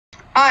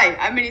Hi,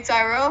 I'm Mini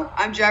Tyrrell.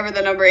 I'm driver of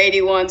the number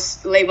 81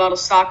 late model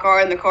stock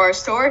car in the car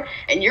store,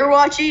 and you're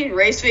watching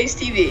Race Face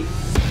TV.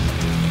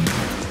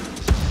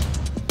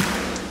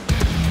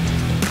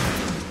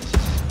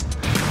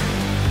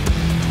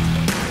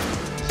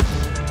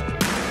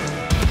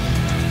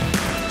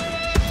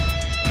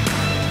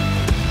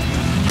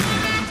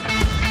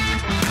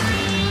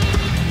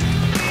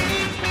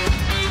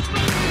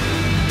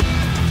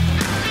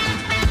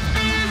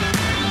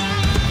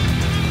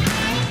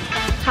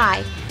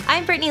 Hi,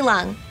 I'm Brittany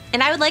Lung,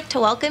 and I would like to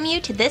welcome you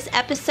to this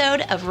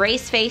episode of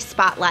Race Face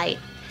Spotlight.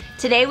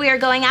 Today we are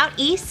going out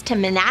east to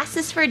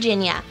Manassas,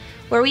 Virginia,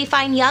 where we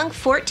find young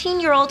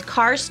 14-year-old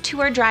Cars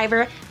Tour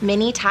driver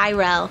Mini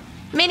Tyrrell.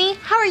 Mini,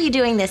 how are you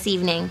doing this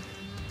evening?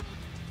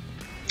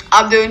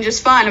 I'm doing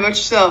just fine. How about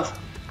yourself?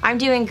 I'm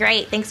doing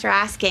great, thanks for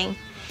asking.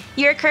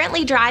 You're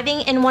currently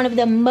driving in one of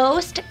the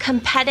most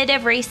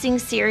competitive racing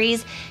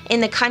series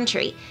in the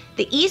country,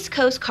 the East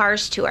Coast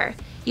Cars Tour.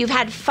 You've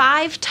had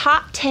 5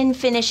 top 10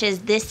 finishes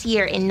this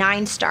year in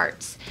 9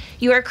 starts.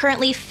 You are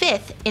currently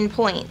 5th in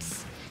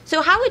points.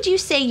 So how would you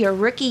say your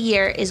rookie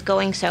year is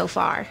going so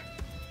far?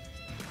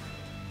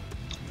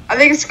 I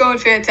think it's going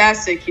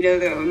fantastic.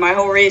 My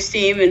whole race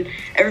team and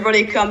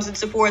everybody who comes and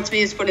supports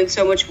me has put in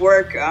so much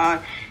work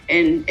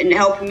and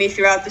helping me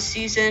throughout the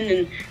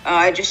season,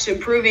 and just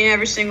improving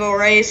every single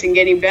race and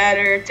getting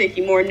better,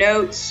 taking more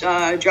notes,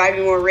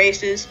 driving more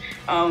races.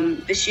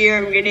 This year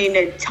I'm getting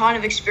a ton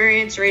of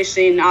experience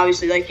racing,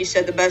 obviously, like you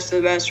said, the best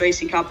of the best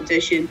racing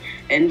competition,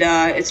 and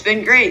it's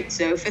been great.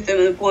 So 5th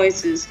in the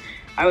points is,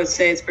 I would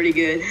say, it's pretty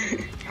good.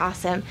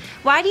 Awesome.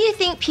 Why do you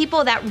think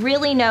people that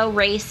really know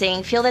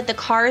racing feel that the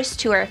Cars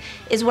Tour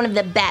is one of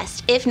the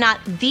best, if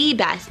not the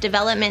best,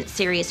 development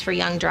series for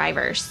young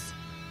drivers?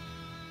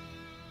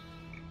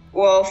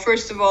 Well,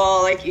 first of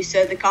all, like you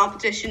said, the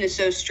competition is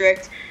so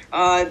strict.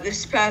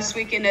 This past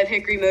weekend at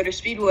Hickory Motor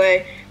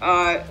Speedway,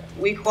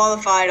 we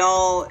qualified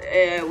all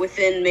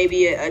within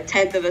maybe a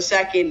tenth of a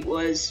second,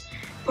 was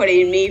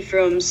putting me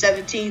from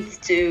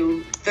 17th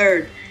to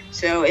 3rd.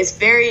 So it's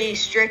very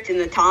strict in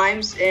the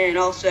times, and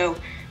also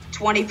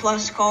 20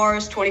 plus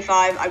cars,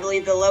 25. I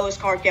believe the lowest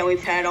car count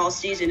we've had all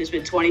season has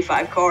been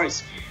 25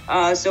 cars.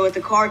 So with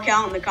the car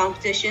count and the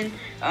competition,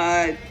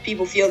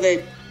 people feel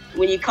that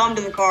when you come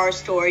to the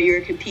Cars Tour,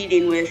 you're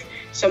competing with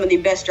some of the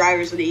best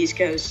drivers of the East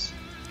Coast.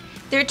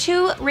 There are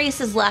 2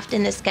 races left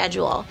in the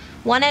schedule,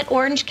 one at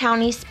Orange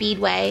County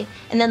Speedway,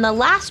 and then the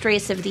last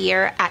race of the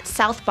year at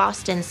South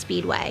Boston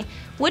Speedway.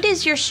 What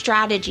is your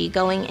strategy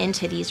going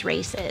into these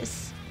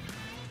races?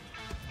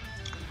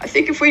 I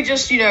think if we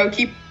just,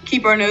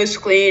 keep our nose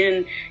clean,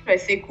 and I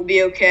think we'll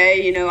be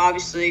okay.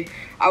 Obviously,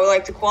 I would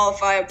like to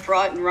qualify up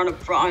front and run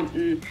up front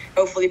and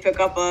hopefully pick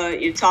up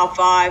a top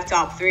 5,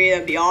 top 3.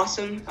 That'd be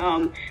awesome.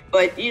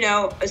 But,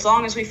 as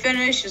long as we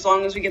finish, as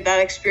long as we get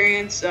that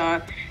experience,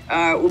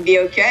 we'll be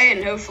okay,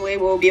 and hopefully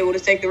we'll be able to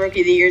take the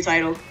Rookie of the Year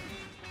title.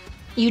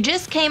 You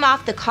just came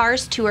off the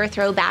Cars Tour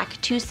Throwback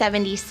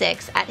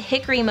 276 at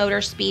Hickory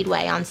Motor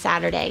Speedway on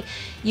Saturday.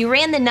 You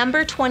ran the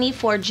number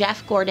 24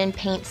 Jeff Gordon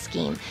paint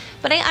scheme,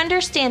 but I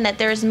understand that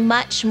there's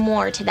much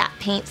more to that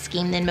paint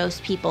scheme than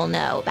most people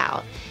know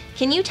about.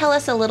 Can you tell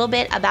us a little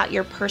bit about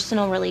your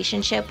personal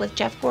relationship with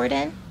Jeff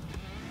Gordon?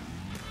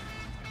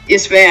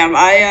 Yes, ma'am.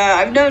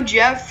 I've known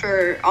Jeff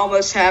for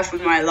almost half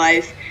of my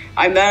life.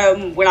 I met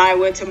him when I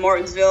went to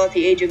Martinsville at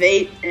the age of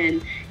 8,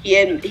 and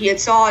he had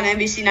saw on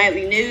NBC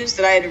Nightly News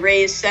that I had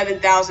raised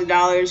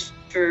 $7,000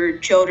 for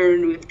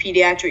children with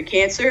pediatric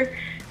cancer,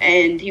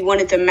 and he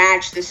wanted to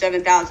match the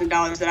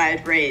 $7,000 that I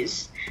had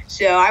raised.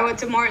 So I went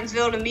to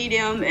Martinsville to meet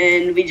him,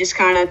 and we just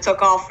kind of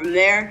took off from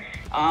there.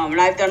 And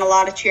I've done a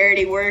lot of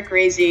charity work,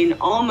 raising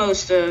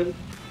almost a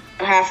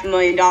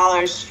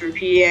 $500,000 for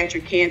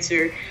pediatric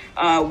cancer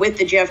with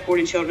the Jeff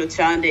Gordon Children's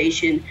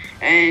Foundation.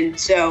 And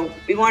so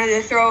we wanted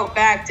to throw it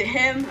back to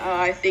him.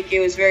 I think it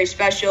was very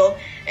special,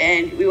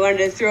 and we wanted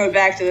to throw it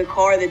back to the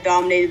car that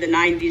dominated the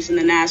 90s in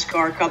the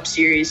NASCAR Cup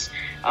Series,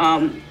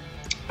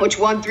 which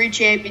won 3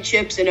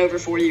 championships and over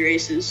 40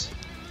 races.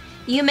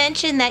 You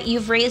mentioned that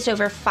you've raised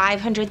over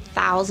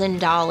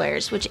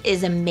 $500,000, which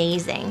is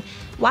amazing.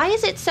 Why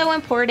is it so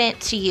important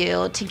to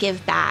you to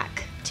give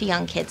back to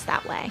young kids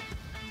that way?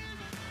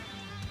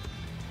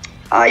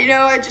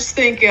 I just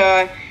think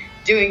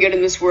doing good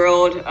in this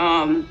world,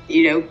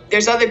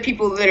 there's other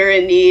people that are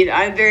in need.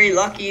 I'm very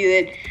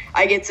lucky that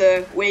I get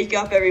to wake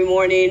up every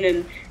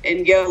morning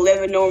and go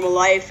live a normal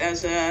life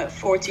as a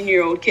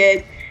 14-year-old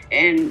kid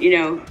and,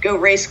 go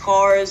race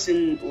cars.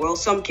 And, well,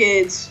 some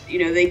kids,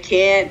 they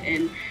can't.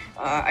 And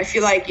I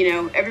feel like,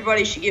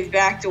 everybody should give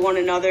back to one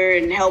another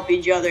and help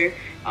each other.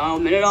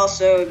 And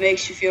it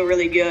makes you feel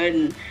really good.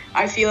 And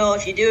I feel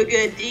if you do a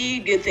good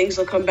deed, good things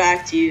will come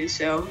back to you.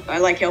 So I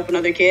like helping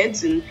other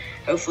kids, and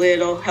hopefully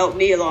it'll help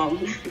me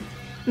along.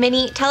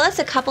 Minnie, tell us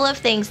a couple of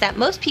things that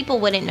most people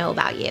wouldn't know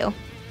about you.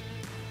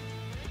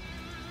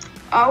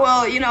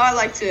 I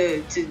like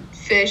to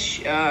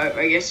fish.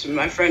 I guess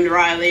my friend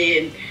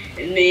Riley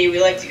and me,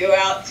 we like to go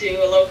out to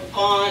a local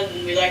pond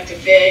and we like to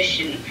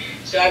fish. And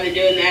So I've been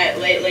doing that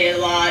lately a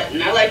lot,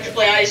 and I like to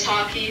play ice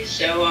hockey.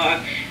 So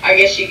I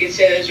guess you could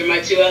say those are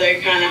my two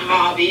other kind of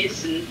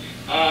hobbies. And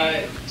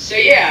so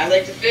yeah, I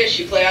like to fish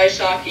and play ice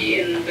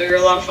hockey, and they're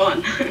a lot of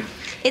fun.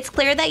 It's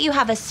clear that you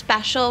have a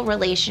special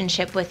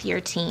relationship with your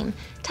team.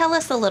 Tell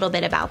us a little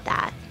bit about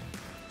that.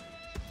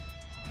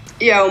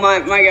 Yeah,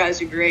 well, my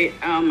guys are great.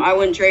 I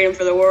wouldn't trade them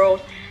for the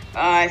world.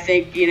 I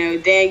think,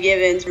 Dan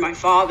Givens, my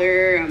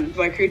father,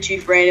 my crew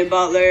chief, Brandon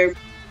Butler,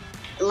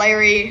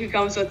 Larry, who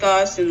comes with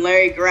us, and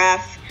Larry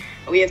Graff.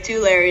 We have two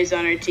Larrys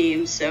on our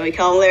team, so we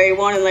call him Larry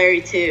 1 and Larry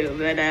 2.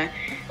 But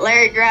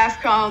Larry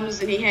Graff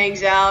comes and he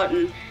hangs out,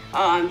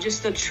 and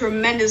just a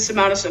tremendous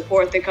amount of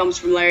support that comes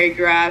from Larry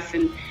Graff.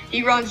 And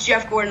he runs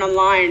Jeff Gordon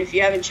Online. If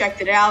you haven't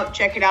checked it out,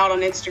 check it out on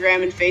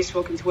Instagram and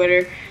Facebook and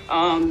Twitter.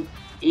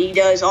 He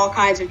does all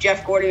kinds of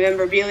Jeff Gordon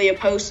memorabilia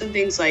posts and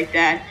things like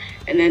that.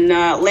 And then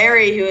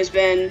Larry, who has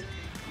been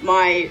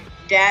my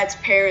dad's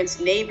parents'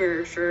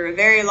 neighbor for a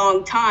very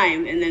long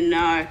time, and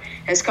then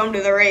has come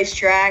to the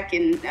racetrack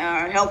and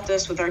helped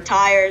us with our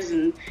tires,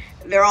 and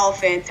they're all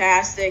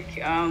fantastic.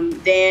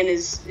 Dan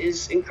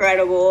is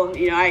incredible.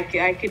 I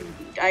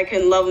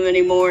couldn't love him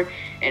anymore.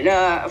 And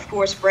of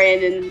course,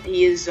 Brandon,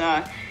 he is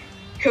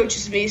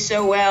coaches me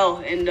so well,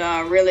 and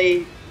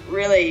really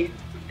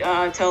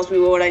tells me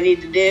what I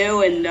need to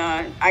do, and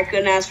I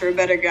couldn't ask for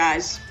better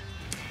guys.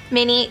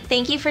 Minnie,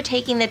 thank you for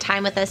taking the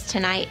time with us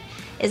tonight.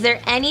 Is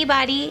there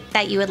anybody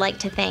that you would like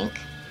to thank?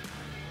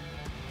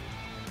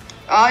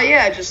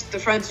 Yeah, just the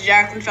Friends of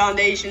Jacqueline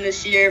Foundation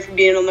this year for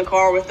being on the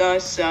car with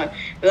us.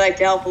 We like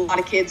to help a lot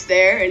of kids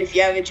there, and if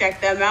you haven't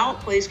checked them out,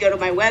 please go to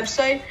my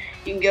website.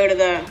 You can go to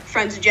the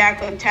Friends of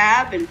Jacqueline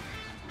tab and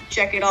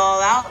check it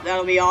all out.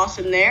 That'll be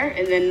awesome there.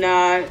 And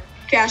then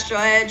Castro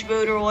Edge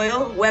Motor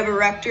Oil, Weber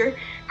Rector,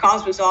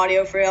 Cosmos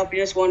Audio for helping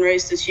us one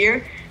race this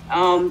year,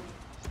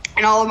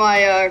 and all of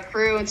my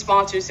crew and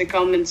sponsors that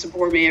come and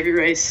support me every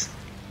race.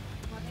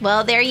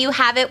 Well, there you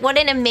have it. What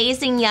an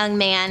amazing young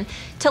man.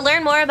 To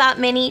learn more about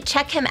Minnie,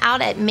 check him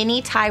out at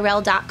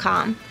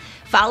minnietyrrell.com.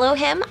 Follow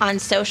him on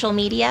social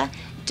media.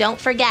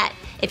 Don't forget,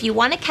 if you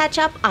want to catch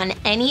up on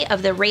any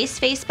of the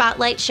Raceface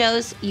Spotlight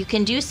shows, you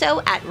can do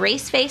so at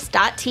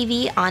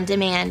raceface.tv on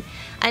demand.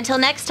 Until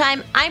next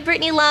time, I'm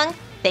Brittany Lung.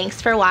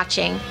 Thanks for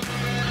watching.